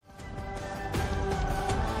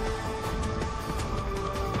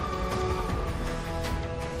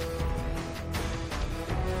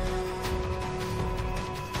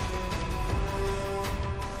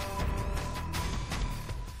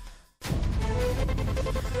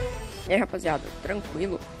E aí, rapaziada,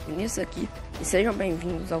 tranquilo? Vinícius aqui e sejam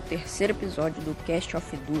bem-vindos ao terceiro episódio do Cast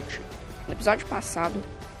of Duty. No episódio passado,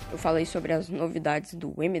 eu falei sobre as novidades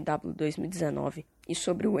do MW 2019 e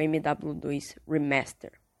sobre o MW2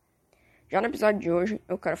 Remaster. Já no episódio de hoje,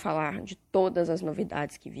 eu quero falar de todas as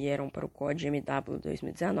novidades que vieram para o COD MW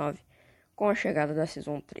 2019 com a chegada da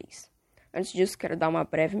Season 3. Antes disso, quero dar uma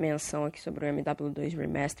breve menção aqui sobre o MW2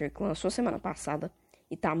 Remaster que lançou semana passada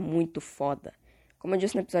e tá muito foda. Como eu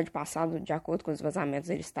disse no episódio passado, de acordo com os vazamentos,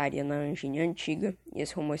 ele estaria na engine antiga e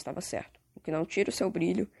esse rumor estava certo. O que não tira o seu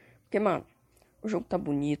brilho, porque, mano, o jogo tá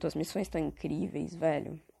bonito, as missões estão incríveis,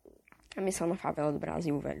 velho. A missão na favela do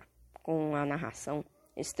Brasil, velho, com a narração.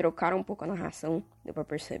 Eles trocaram um pouco a narração, deu pra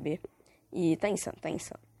perceber. E tá insano,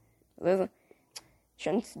 beleza?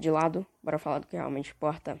 Deixando isso de lado, bora falar do que realmente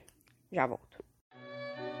importa. Já volto.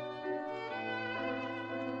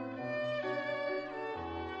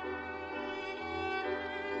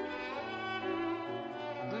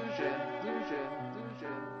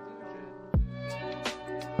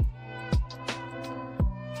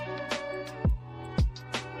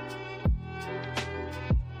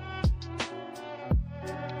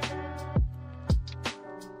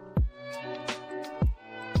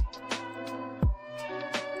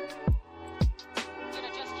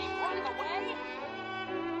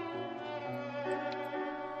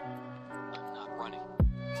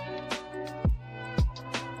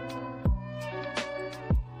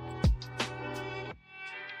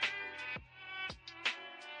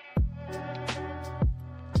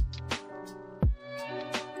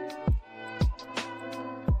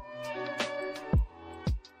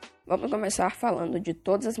 Vamos começar falando de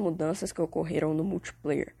todas as mudanças que ocorreram no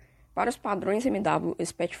multiplayer. Para os padrões MW,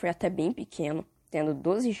 esse patch foi até bem pequeno, tendo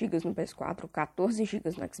 12 GB no PS4, 14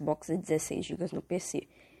 GB no Xbox e 16 GB no PC.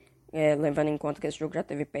 Levando em conta que esse jogo já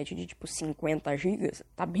teve patch de tipo 50 GB,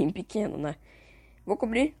 tá bem pequeno, né? Vou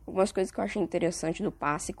cobrir algumas coisas que eu achei interessante do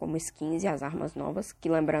passe, como skins e as armas novas, que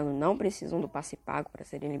lembrando não precisam do passe pago para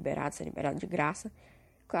serem liberados de graça.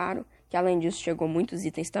 Claro que além disso chegou muitos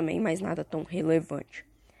itens também, mas nada tão relevante.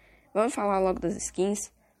 Vamos falar logo das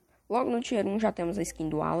skins. Logo no Tier 1 já temos a skin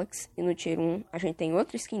do Alex. E no Tier 1 a gente tem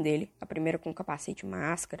outra skin dele. A primeira com capacete e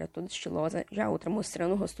máscara, toda estilosa. Já a outra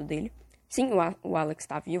mostrando o rosto dele. Sim, o Alex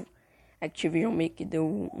tá vivo. A Activision meio que deu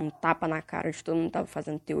um tapa na cara de todo mundo que tava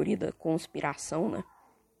fazendo teoria da conspiração, né?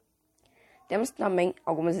 Temos também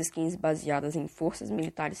algumas skins baseadas em forças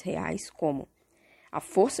militares reais, como a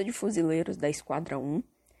Força de Fuzileiros da Esquadra 1,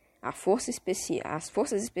 as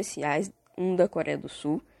Forças Especiais 1 da Coreia do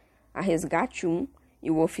Sul, a Resgate 1 e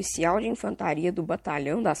o Oficial de Infantaria do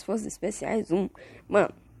Batalhão das Forças Especiais 1.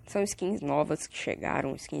 Mano, são skins novas que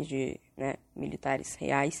chegaram, skins de militares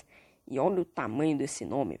reais. E olha o tamanho desse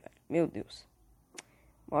nome, velho. Meu Deus.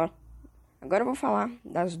 Bora. Agora eu vou falar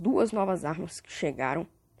das duas novas armas que chegaram.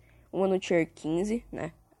 Uma no Tier 15,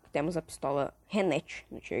 né? Temos a pistola Renet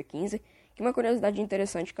no Tier 15. Que uma curiosidade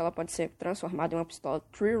interessante é que ela pode ser transformada em uma pistola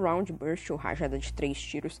 3-round burst ou rajada de 3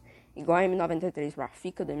 tiros, igual a M93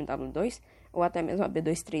 Rafika do MW2, ou até mesmo a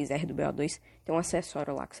B23R do BO2. Tem um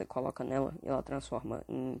acessório lá que você coloca nela e ela transforma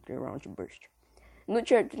em 3-round burst. No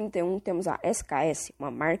Tier 31 temos a SKS, uma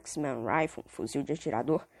Marksman Rifle, fuzil de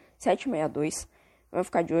atirador, 762. Vamos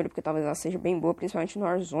ficar de olho porque talvez ela seja bem boa, principalmente no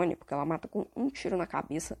Warzone, porque ela mata com um tiro na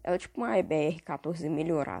cabeça. Ela é tipo uma EBR-14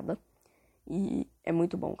 melhorada. E é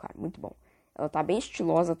muito bom, cara, muito bom. Ela tá bem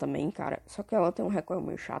estilosa também, cara. Só que ela tem um recoil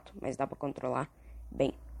meio chato, mas dá pra controlar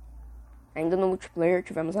bem. Ainda no multiplayer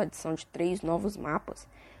tivemos a adição de 3 novos mapas.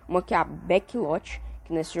 Uma que é a Backlot,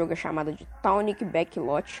 que nesse jogo é chamada de Tawnik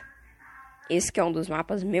Backlot. Esse que é um dos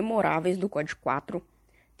mapas memoráveis do COD 4.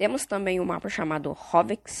 Temos também um mapa chamado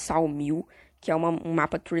Hovek Sawmill, que é um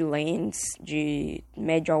mapa Three Lanes de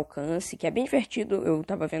médio alcance, que é bem divertido. Eu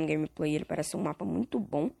tava vendo gameplay, ele parece um mapa muito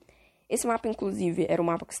bom. Esse mapa, inclusive, era um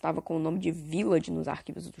mapa que estava com o nome de Village nos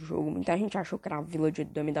arquivos do jogo. Muita gente achou que era a Village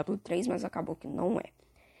do MW3, mas acabou que não é.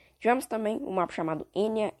 Tivemos também um mapa chamado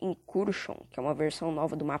Enya Incursion, que é uma versão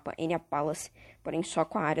nova do mapa Enya Palace, porém só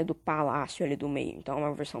com a área do palácio ali do meio. Então é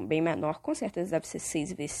uma versão bem menor, com certeza deve ser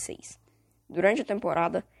 6x6. Durante a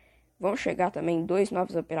temporada, vão chegar também 2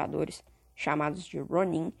 novos operadores, chamados de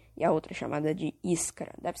Ronin e a outra chamada de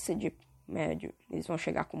Iskra. Deve ser de médio, eles vão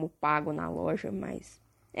chegar como pago na loja, mas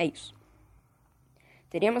é isso.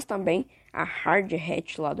 Teríamos também a Hard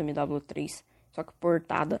Hatch lá do MW3, só que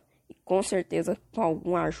portada e com certeza com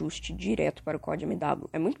algum ajuste direto para o COD MW.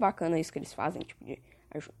 É muito bacana isso que eles fazem, tipo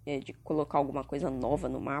de colocar alguma coisa nova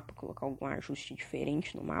no mapa, colocar algum ajuste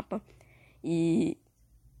diferente no mapa. E,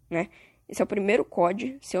 né, esse é o primeiro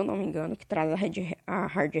COD, se eu não me engano, que traz a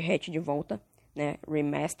Hard Hatch de volta, né,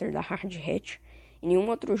 remaster da Hard Hatch. Em nenhum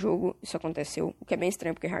outro jogo isso aconteceu, o que é bem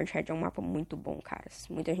estranho porque Hardhead é um mapa muito bom, caras.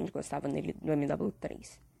 Muita gente gostava nele do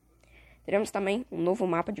MW3. Teremos também um novo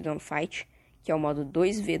mapa de Gunfight, que é o modo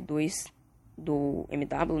 2v2 do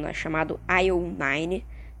MW, né, chamado IO9,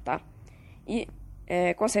 tá? E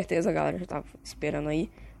com certeza, galera, já tava esperando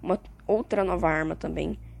aí, uma outra nova arma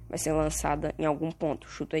também vai ser lançada em algum ponto.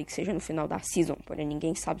 Chuto aí que seja no final da Season, porém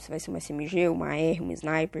ninguém sabe se vai ser uma SMG, uma R, uma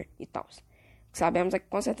Sniper e tal. O que sabemos é que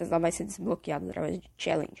com certeza ela vai ser desbloqueada através de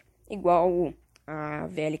Challenge, igual a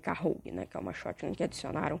VLK Rogue, né, que é uma shotgun que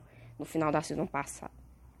adicionaram no final da Season passada.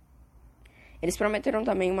 Eles prometeram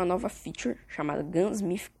também uma nova feature chamada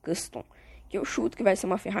Gunsmith Custom, que eu chuto que vai ser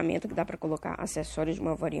uma ferramenta que dá para colocar acessórios de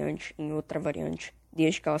uma variante em outra variante,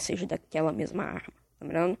 desde que ela seja daquela mesma arma.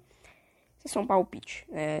 Lembrando? Isso é só um palpite,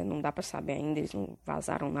 não dá para saber ainda, eles não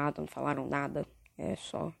vazaram nada, não falaram nada, é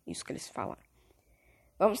só isso que eles falaram.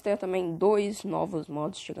 Vamos ter também 2 novos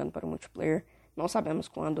modos chegando para o multiplayer, não sabemos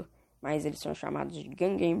quando, mas eles são chamados de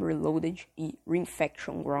Gun Game Reloaded e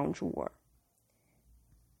Reinfection Ground War.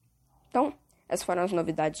 Então, essas foram as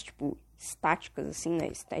novidades, tipo, estáticas, assim, né,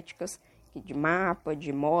 estéticas, de mapa,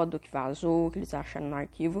 de modo que vazou, que eles acharam no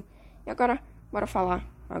arquivo. E agora, bora falar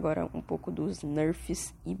um pouco dos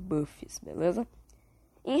nerfs e buffs, beleza?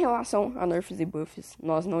 Em relação a nerfs e buffs,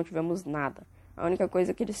 nós não tivemos nada. A única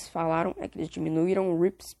coisa que eles falaram é que eles diminuíram o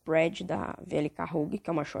rip spread da VLK Rogue, que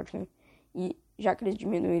é uma shotgun, e já que eles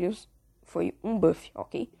diminuíram, foi um buff,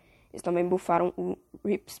 ok? Eles também buffaram o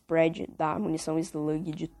rip spread da munição slug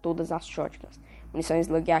de todas as shotguns. Munição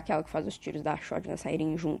slug é aquela que faz os tiros da shotgun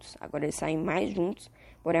saírem juntos. Agora eles saem mais juntos,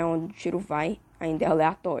 porém onde o tiro vai ainda é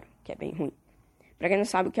aleatório, que é bem ruim. Pra quem não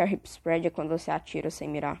sabe o que é rip spread, é quando você atira sem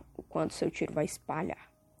mirar o quanto seu tiro vai espalhar.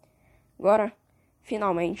 Agora,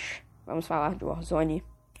 finalmente, vamos falar de Warzone.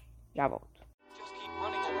 Já volto.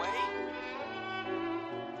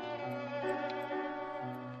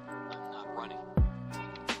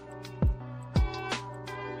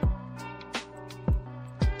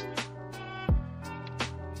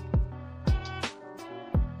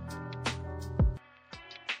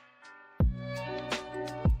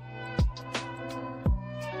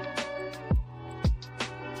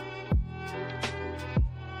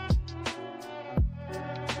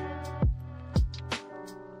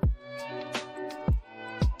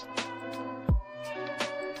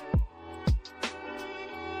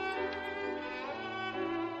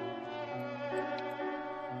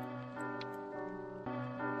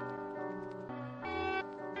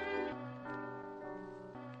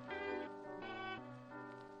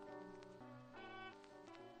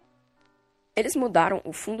 Eles mudaram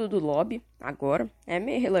o fundo do lobby agora. É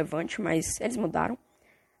meio relevante, mas eles mudaram.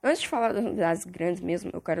 Antes de falar das novidades grandes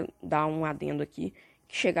mesmo, eu quero dar um adendo aqui.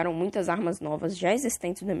 Que chegaram muitas armas novas já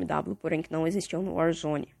existentes no MW, porém que não existiam no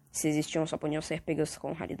Warzone. Se existiam, só podiam ser pegas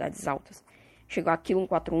com raridades altas. Chegou a Kilo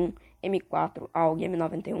 141, M4, AUG,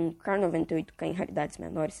 M91, Kar 98K em raridades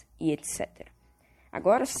menores e etc.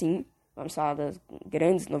 Agora sim, vamos falar das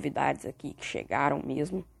grandes novidades aqui que chegaram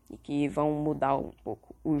mesmo e que vão mudar um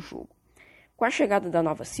pouco o jogo. Com a chegada da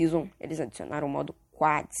nova Season, eles adicionaram o modo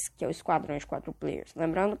Quads, que é o esquadrão de 4 players.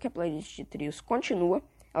 Lembrando que a playlist de trios continua,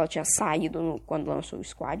 ela tinha saído quando lançou o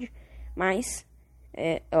Squad, mas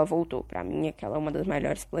ela voltou. Pra mim, aquela é uma das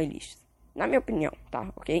melhores playlists. Na minha opinião,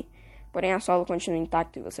 tá? Ok? Porém, a solo continua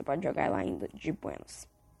intacta e você pode jogar ela ainda de buenas.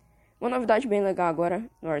 Uma novidade bem legal agora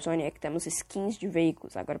no Warzone é que temos skins de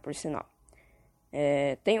veículos, agora por sinal.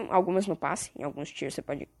 Tem algumas no passe, em alguns tiers você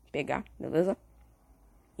pode pegar, beleza?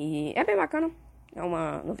 E é bem bacana, é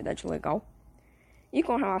uma novidade legal. E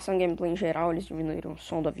com relação ao gameplay em geral, eles diminuíram o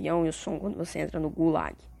som do avião e o som quando você entra no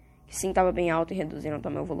Gulag, que sim estava bem alto, e reduziram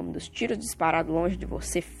também o volume dos tiros disparados longe de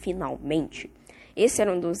você finalmente. Esse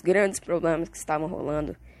era um dos grandes problemas que estavam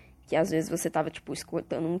rolando, que às vezes você estava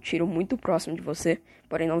escutando um tiro muito próximo de você,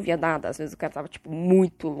 porém não via nada. Às vezes o cara estava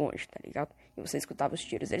muito longe, tá ligado? E você escutava os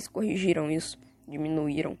tiros. Eles corrigiram isso,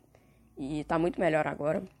 diminuíram, e tá muito melhor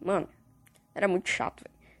agora. Mano, era muito chato,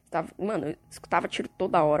 velho. Mano, eu escutava tiro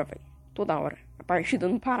toda hora, velho. Toda hora. A partida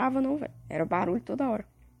não parava, não, velho. Era barulho toda hora.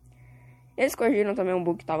 Eles corrigiram também um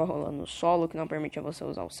bug que tava rolando no solo, que não permitia você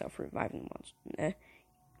usar o self-revive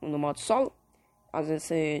no modo solo. Às vezes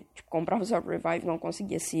você, comprava o self-revive e não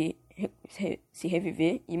conseguia se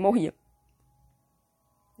reviver e morria.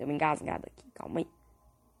 Deu uma engasgada aqui, calma aí.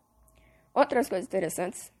 Outras coisas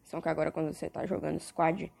interessantes são que agora quando você tá jogando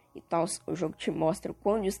squad e tal, o jogo te mostra o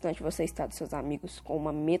quão distante você está dos seus amigos com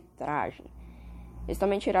uma metragem. Eles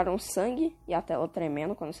também tiraram sangue e a tela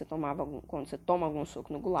tremendo quando você toma algum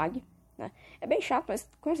soco no Gulag, né? É bem chato, mas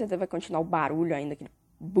com certeza vai continuar o barulho ainda, aquele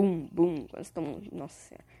bum, bum, quando você toma... Nossa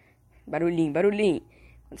senhora. Barulhinho.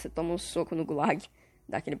 Quando você toma um soco no gulag,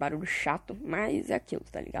 dá aquele barulho chato, mas é aquilo,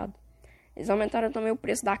 tá ligado? Eles aumentaram também o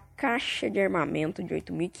preço da caixa de armamento de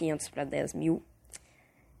 8.500 para 10.000.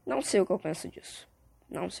 Não sei o que eu penso disso.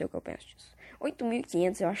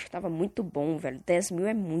 8.500 eu acho que tava muito bom, velho. 10.000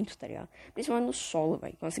 é muito, tá ligado? Principalmente no solo,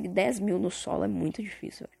 velho. Conseguir 10.000 no solo é muito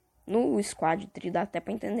difícil, velho. No squad tri dá até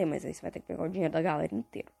pra entender, mas aí você vai ter que pegar o dinheiro da galera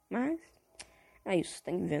inteira. Mas é isso,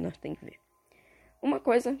 tem que ver, né? Tem que ver. Uma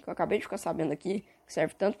coisa que eu acabei de ficar sabendo aqui, que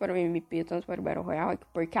serve tanto para o MP, tanto para o Battle Royale, é que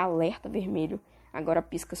porque alerta vermelho agora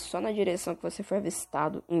pisca só na direção que você foi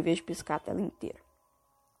avistado, em vez de piscar a tela inteira.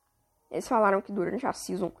 Eles falaram que durante a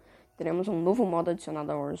Season teremos um novo modo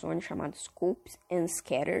adicionado ao Warzone chamado Scopes and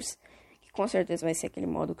Scatters, que com certeza vai ser aquele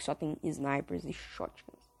modo que só tem snipers e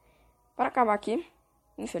shotguns. Para acabar aqui,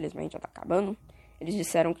 infelizmente já tá acabando, eles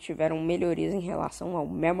disseram que tiveram melhorias em relação ao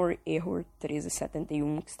Memory Error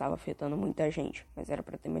 1371, que estava afetando muita gente, mas era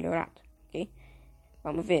para ter melhorado, ok?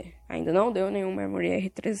 Vamos ver, ainda não deu nenhum Memory Error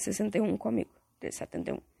 1361 comigo,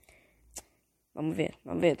 1371. Vamos ver,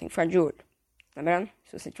 tem que ficar de olho. Lembrando,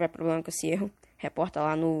 se você tiver problema com esse erro, reporta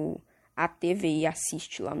lá no ATVI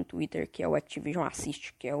Assist, lá no Twitter, que é o Activision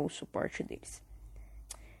Assist, que é o suporte deles.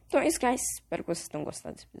 Então é isso, guys. Espero que vocês tenham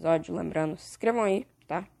gostado desse episódio. Lembrando, se inscrevam aí,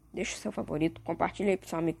 tá? Deixe o seu favorito, compartilhe aí pro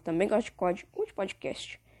seu amigo que também gosta de COD ou de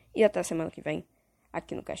podcast. E até a semana que vem,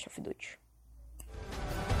 aqui no Cast of Duty.